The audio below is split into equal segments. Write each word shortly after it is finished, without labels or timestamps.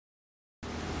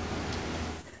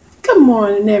Good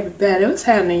morning, everybody. What's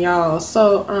happening, y'all?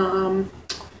 So,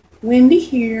 Wendy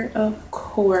here, of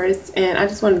course, and I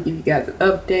just want to give you guys an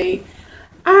update.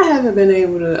 I haven't been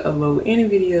able to upload any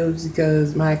videos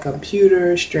because my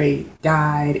computer straight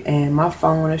died, and my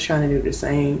phone is trying to do the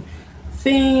same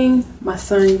thing. My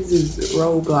son uses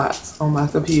Roblox on my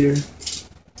computer,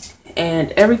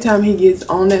 and every time he gets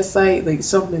on that site, like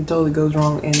something totally goes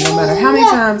wrong. And no matter how many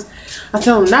times I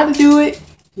tell him not to do it,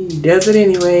 he does it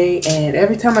anyway. And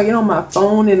every time I get on my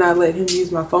phone and I let him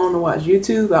use my phone to watch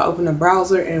YouTube, I open the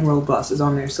browser and Roblox is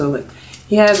on there. So like,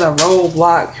 he has a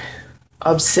Roblox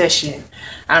obsession.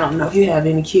 I don't know if you have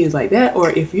any kids like that or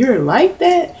if you're like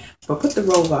that, but put the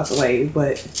Roblox away.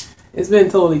 But it's been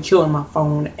totally killing my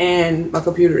phone, and my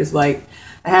computer is like,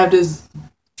 I have this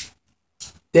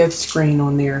death screen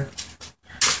on there.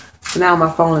 So now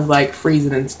my phone is like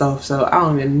freezing and stuff, so I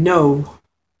don't even know.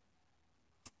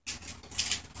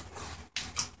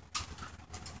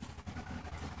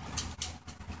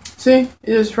 See, it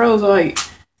just froze like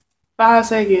 5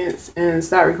 seconds and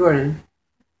stopped recording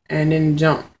and then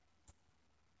jump.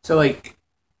 So like,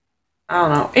 I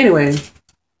don't know. Anyway, I'm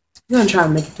gonna try to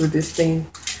make it through this thing.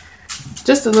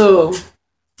 Just a little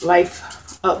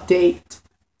life update.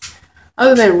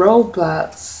 Other than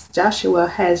Roblox, Joshua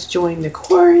has joined the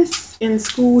chorus in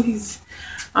school.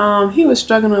 He was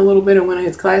struggling a little bit in one of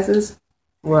his classes.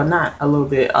 Well, not a little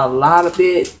bit, a lot of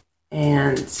it.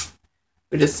 And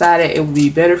we decided it would be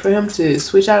better for him to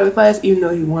switch out of the class, even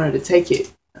though he wanted to take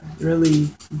it really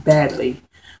badly.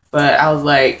 But I was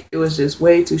like, it was just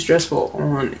way too stressful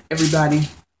on everybody,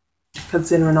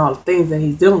 considering all the things that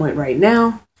he's dealing with right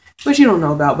now, which you don't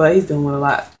know about, but he's dealing with a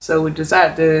lot. So we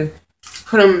decided to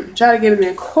try to get him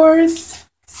in chorus.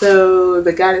 So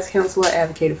the guidance counselor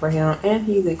advocated for him, and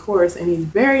he's in chorus, and he's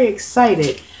very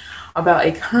excited about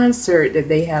a concert that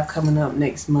they have coming up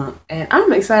next month. And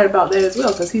I'm excited about that as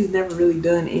well, because he's never really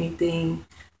done anything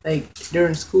like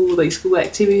during school, like school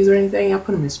activities or anything. I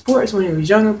put him in sports when he was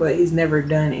younger, but he's never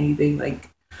done anything like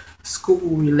school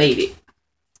related.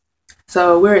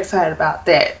 So we're excited about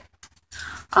that.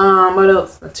 What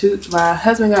else? My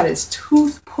husband got his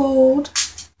tooth pulled,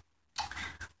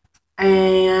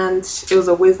 and it was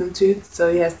a wisdom tooth,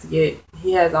 so he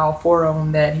has all four of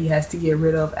them that he has to get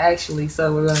rid of actually.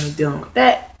 So we're going to be dealing with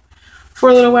that for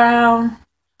a little while.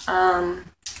 And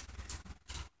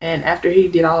after he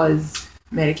did all his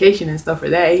medication and stuff for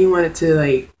that, he wanted to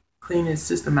like clean his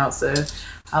system out. So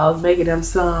I was making him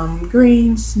some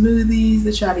green smoothies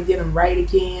to try to get him right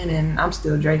again, and I'm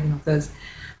still drinking them because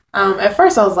at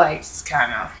first I was like, it's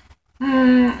kind of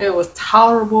it was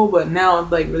tolerable, but now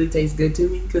it like really tastes good to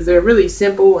me because they're really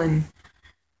simple and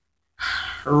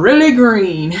really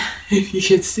green, if you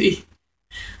can see.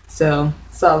 So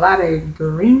a lot of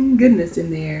green goodness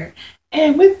in there.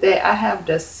 And with that, I have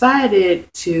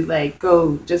decided to like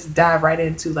just dive right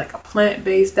into like a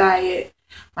plant-based diet.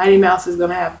 Mighty Mouse is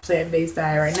gonna have a plant-based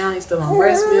diet right now. He's still on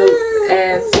breast milk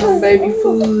and some baby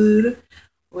food,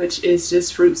 which is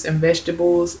just fruits and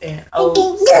vegetables and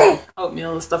oats,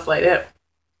 oatmeal and stuff like that.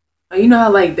 You know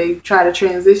how like they try to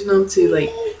transition them to like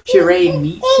pureed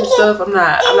meats and stuff? I'm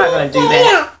not gonna do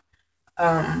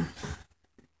that.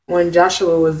 When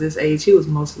Joshua was this age, he was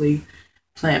mostly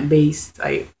plant-based.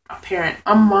 Like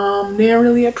my mom didn't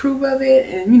really approve of it,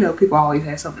 and you know, people always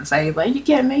have something to say, like you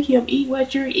can't make him eat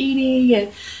what you're eating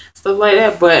and stuff like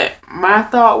that. But my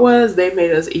thought was they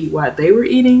made us eat what they were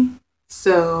eating.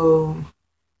 So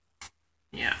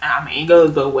yeah, I mean, it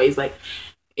goes both ways. Like,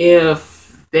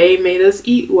 if they made us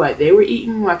eat what they were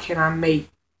eating, why can't I make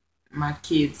my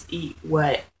kids eat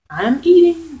what I'm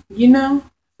eating? You know?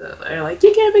 So they're like,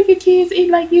 you can't make your kids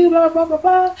eat like you, blah, blah, blah,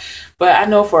 blah. But I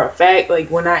know for a fact, like,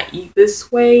 when I eat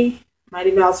this way,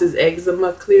 Mighty Mouse's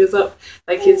eczema clears up.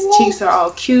 Like, his cheeks are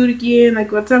all cute again.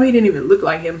 Like, one time he didn't even look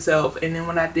like himself. And then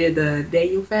when I did the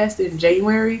Daniel fast in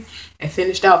January and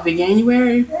finished out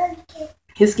Veganuary,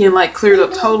 his skin, like, cleared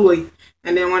up totally.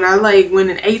 And then when I like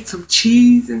went and ate some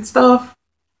cheese and stuff,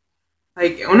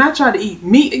 like when I tried to eat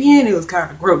meat again, it was kind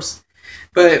of gross.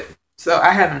 But so I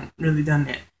haven't really done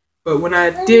that. But when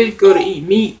I did go to eat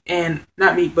meat, and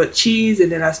not meat but cheese,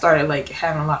 and then I started like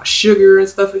having a lot of sugar and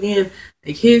stuff again,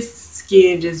 like his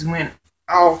skin just went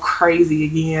all crazy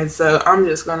again. So I'm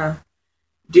just gonna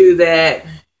do that,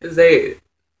 because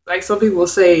like some people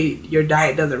say your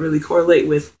diet doesn't really correlate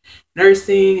with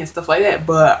nursing and stuff like that,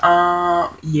 but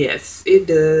yes, it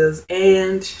does.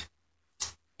 And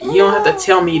you don't have to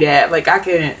tell me that. Like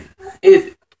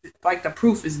like the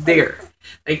proof is there.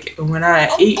 Like when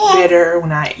I eat better,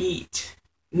 when I eat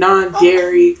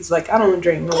non-dairy, because like I don't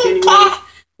drink milk anyways.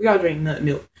 We all drink nut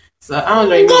milk, so I don't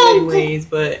drink milk anyways.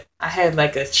 But I had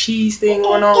like a cheese thing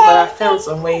going on, but I found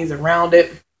some ways around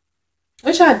it,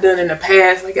 which I'd done in the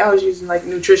past. Like I was using like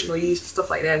nutritional yeast and stuff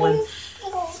like that when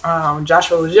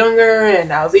Joshua was younger,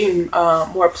 and I was eating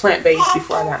more plant-based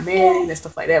before I got married and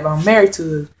stuff like that. But I'm married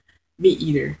to a meat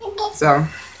eater, so.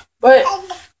 But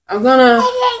I'm gonna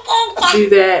do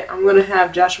that. I'm gonna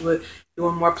have Joshua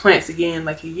doing more plants again,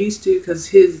 like he used to, because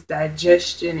his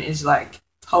digestion is like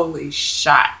totally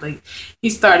shot. Like he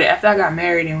started after I got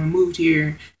married and we moved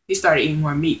here. He started eating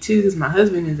more meat too, because my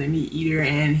husband is a meat eater,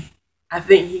 and I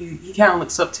think he kind of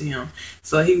looks up to him.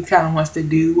 So he kind of wants to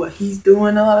do what he's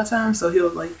doing a lot of times. So he'll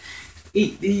like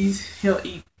eat these. He'll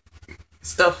eat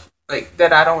stuff like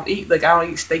that I don't eat. Like I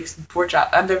don't eat steaks and pork chop.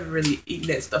 I never really eat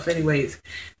that stuff anyways.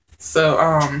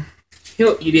 So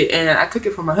he'll eat it, and I cook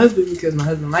it for my husband because my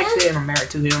husband likes it, and I'm married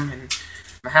to him, and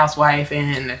my housewife,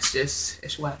 and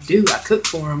that's what I do. I cook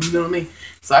for him. You know what I mean?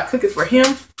 So I cook it for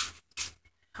him,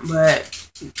 but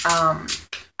I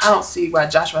don't see why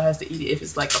Joshua has to eat it if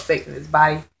it's like affecting his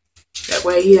body. That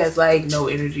way he has like no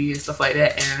energy and stuff like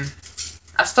that. And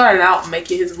I started out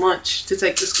making his lunch to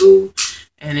take to school,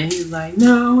 and then he's like,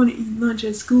 no, I want to eat lunch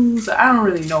at school. So I don't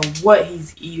really know what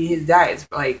he's eating. His diet's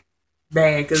like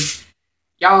bad, because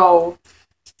y'all,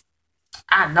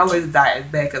 I know his diet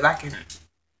is bad because I can,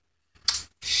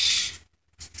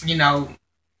 you know,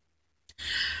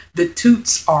 the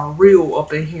toots are real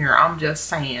up in here. I'm just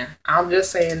saying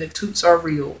the toots are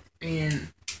real. And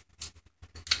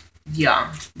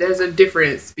yeah, there's a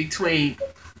difference between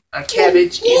a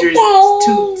cabbage eater's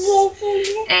toots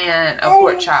and a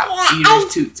pork chop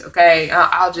eater's toots. Okay,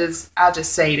 I'll just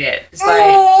say that. It's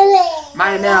like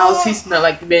my mouse, he smelled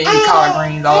like been eating collard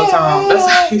greens all the time.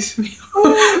 That's how he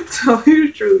smells. So he's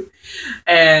the truth,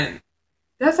 and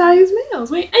that's how he smells.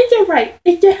 Wait, ain't that right?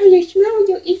 Is that how you smell when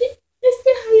you eat it? Is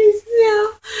that how you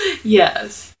smell?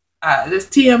 Yes. That's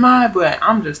TMI, but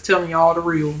I'm just telling y'all the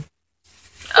real.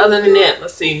 Other than that,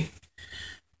 let's see.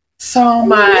 So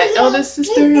my eldest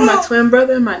sister, my twin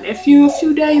brother, and my nephew a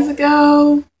few days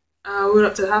ago, we went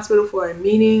up to the hospital for a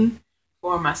meeting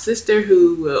for my sister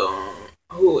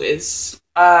who is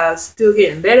still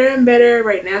getting better and better.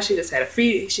 Right now she just had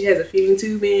she has a feeding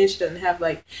tube in. She doesn't have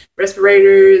like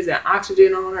respirators and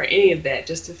oxygen on her, any of that,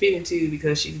 just a feeding tube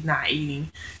because she's not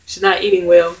eating. She's not eating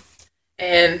well.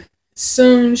 And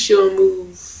soon she'll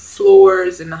move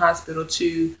floors in the hospital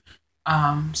to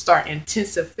start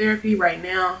intensive therapy. Right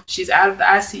now she's out of the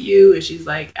ICU, and she's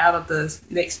like out of the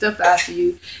next step of the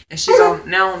ICU, and she's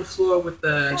now on the floor with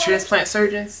the transplant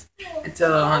surgeons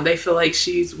until they feel like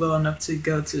she's well enough to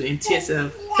go to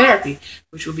intensive therapy,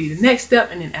 which will be the next step.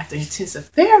 And then after intensive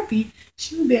therapy,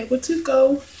 she will be able to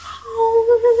go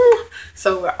home.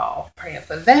 So we're all praying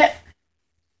for that.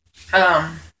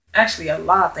 Actually a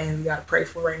lot of things we gotta pray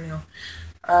for right now.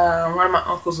 One of my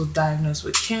uncles was diagnosed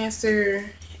with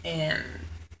cancer, and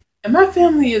my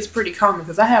family is pretty common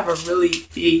because I have a really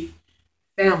big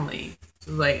family.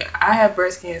 So like I have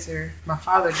breast cancer. My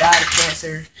father died of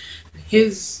cancer.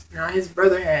 His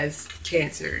brother has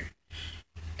cancer.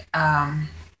 My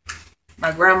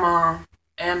grandma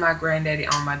and my granddaddy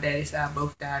on my daddy's side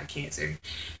both died of cancer,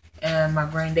 and my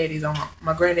granddaddy on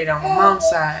my mom's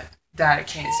side died of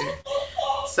cancer.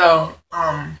 So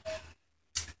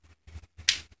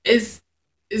it's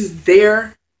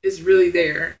there. It's really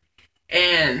there.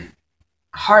 And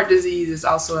heart disease is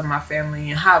also in my family,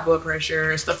 and high blood pressure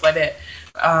and stuff like that.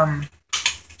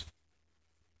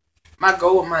 My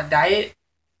goal with my diet,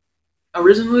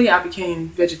 originally I became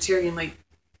vegetarian like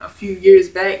a few years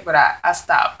back, but I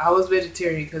stopped. I was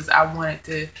vegetarian because I wanted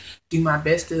to do my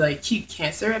best to like keep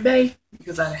cancer at bay,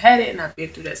 because I had it and I've been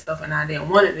through that stuff and I didn't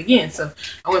want it again. So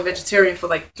I went vegetarian for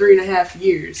like 3.5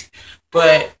 years.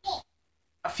 But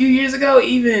a few years ago,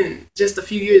 even just a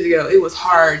few years ago, it was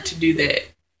hard to do that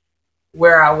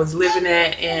where I was living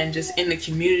at and just in the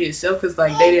community itself, because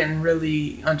like they didn't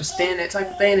really understand that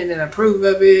type of thing and didn't approve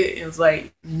of it. It was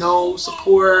like no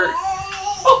support.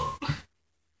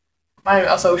 I'm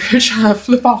also here trying to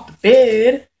flip off the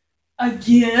bed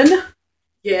again.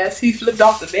 Yes, he flipped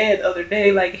off the bed the other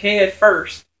day, like head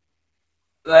first.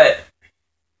 But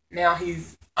now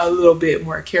he's a little bit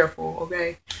more careful,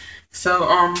 okay?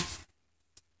 So,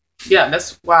 yeah,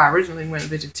 that's why I originally went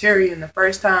vegetarian the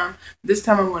first time. This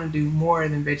time I want to do more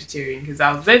than vegetarian, because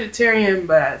I was vegetarian,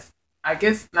 but I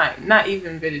guess not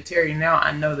even vegetarian. Now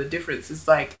I know the difference. It's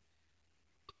like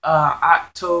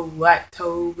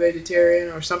lacto vegetarian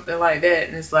or something like that,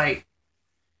 and it's like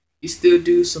you still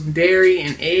do some dairy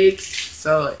and eggs.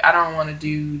 So like, I don't want to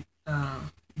do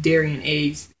dairy and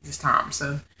eggs this time.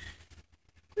 So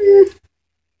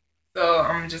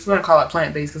I'm just gonna call it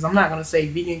plant-based, because I'm not gonna say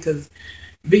vegan, because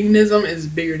veganism is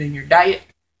bigger than your diet.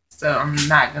 So I'm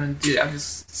not gonna do that. I'll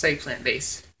just say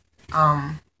plant-based.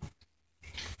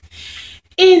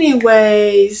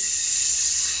 Anyways,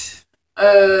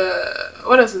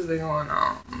 what else has been going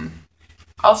on?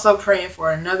 Also praying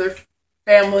for another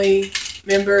family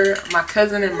member, my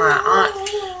cousin and my aunt.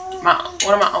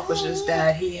 One of my uncles just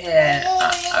died. He had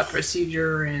a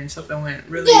procedure and something went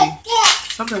wrong.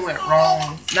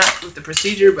 Not with the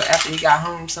procedure, but after he got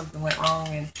home, something went wrong,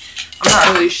 and I'm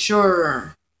not really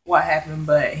sure what happened,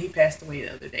 but he passed away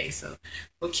the other day. So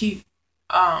we'll keep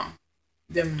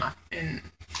them in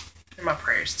my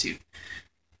prayers too.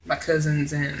 My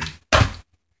cousins and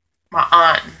my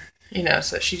aunt,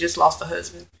 so she just lost a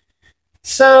husband.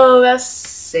 So that's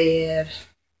sad.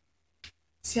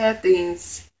 Sad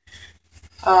things.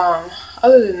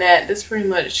 Other than that, that's pretty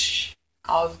much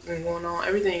all that's been going on.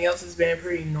 Everything else has been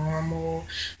pretty normal.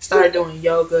 Started doing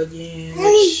yoga again,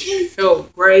 which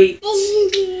felt great.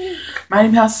 Mighty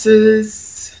Mouse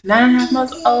is 9.5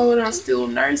 months old and I'm still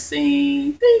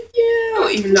nursing. Thank you.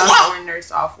 Even though I only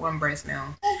nurse off one breast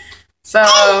now. So,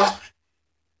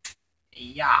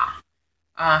 yeah.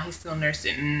 He's still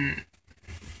nursing.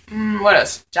 What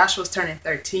else? Joshua's turning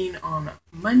 13 on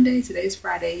Monday. Today's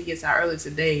Friday. He gets out early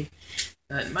today.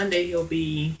 But Monday he'll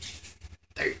be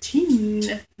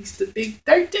 13. He's the big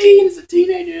 13. He's a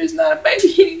teenager. He's not a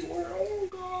baby anymore. Oh,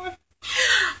 God.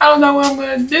 I don't know what I'm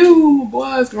going to do. My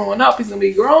boy's growing up. He's going to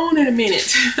be grown in a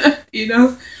minute.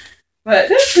 But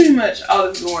that's pretty much all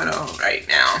that's going on right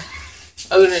now.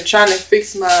 Other than trying to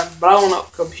fix my blown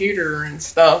up computer and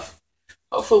stuff.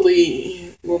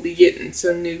 Hopefully we'll be getting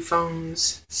some new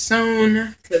phones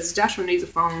soon. Because Joshua needs a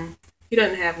phone. He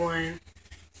doesn't have one.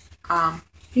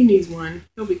 He needs one.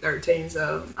 He'll be 13,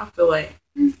 so I feel like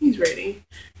he's ready.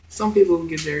 Some people will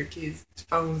give their kids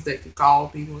phones that can call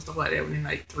people and stuff like that when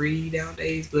they're like 3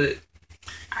 nowadays, but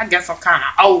I guess I'm kind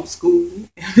of old school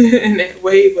in that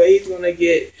way, but he's going to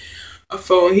get a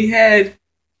phone. He had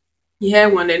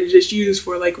one that he just used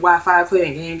for like Wi-Fi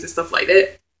playing games and stuff like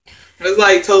that. It was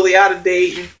like totally out of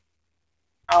date and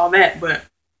all that, but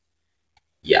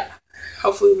yeah.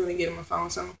 Hopefully we're going to get him a phone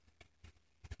soon.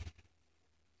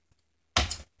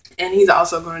 And he's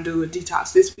also going to do a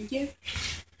detox this weekend.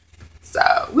 So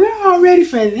we're all ready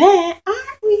for that,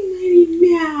 aren't we,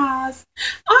 Mighty Mouse?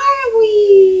 Aren't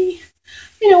we?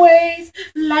 Anyways,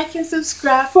 like and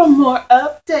subscribe for more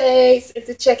updates and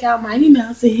to check out Mighty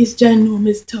Mouse and his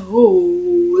ginormous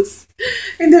toes.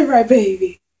 Ain't that right,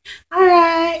 baby? All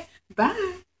right.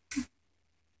 Bye.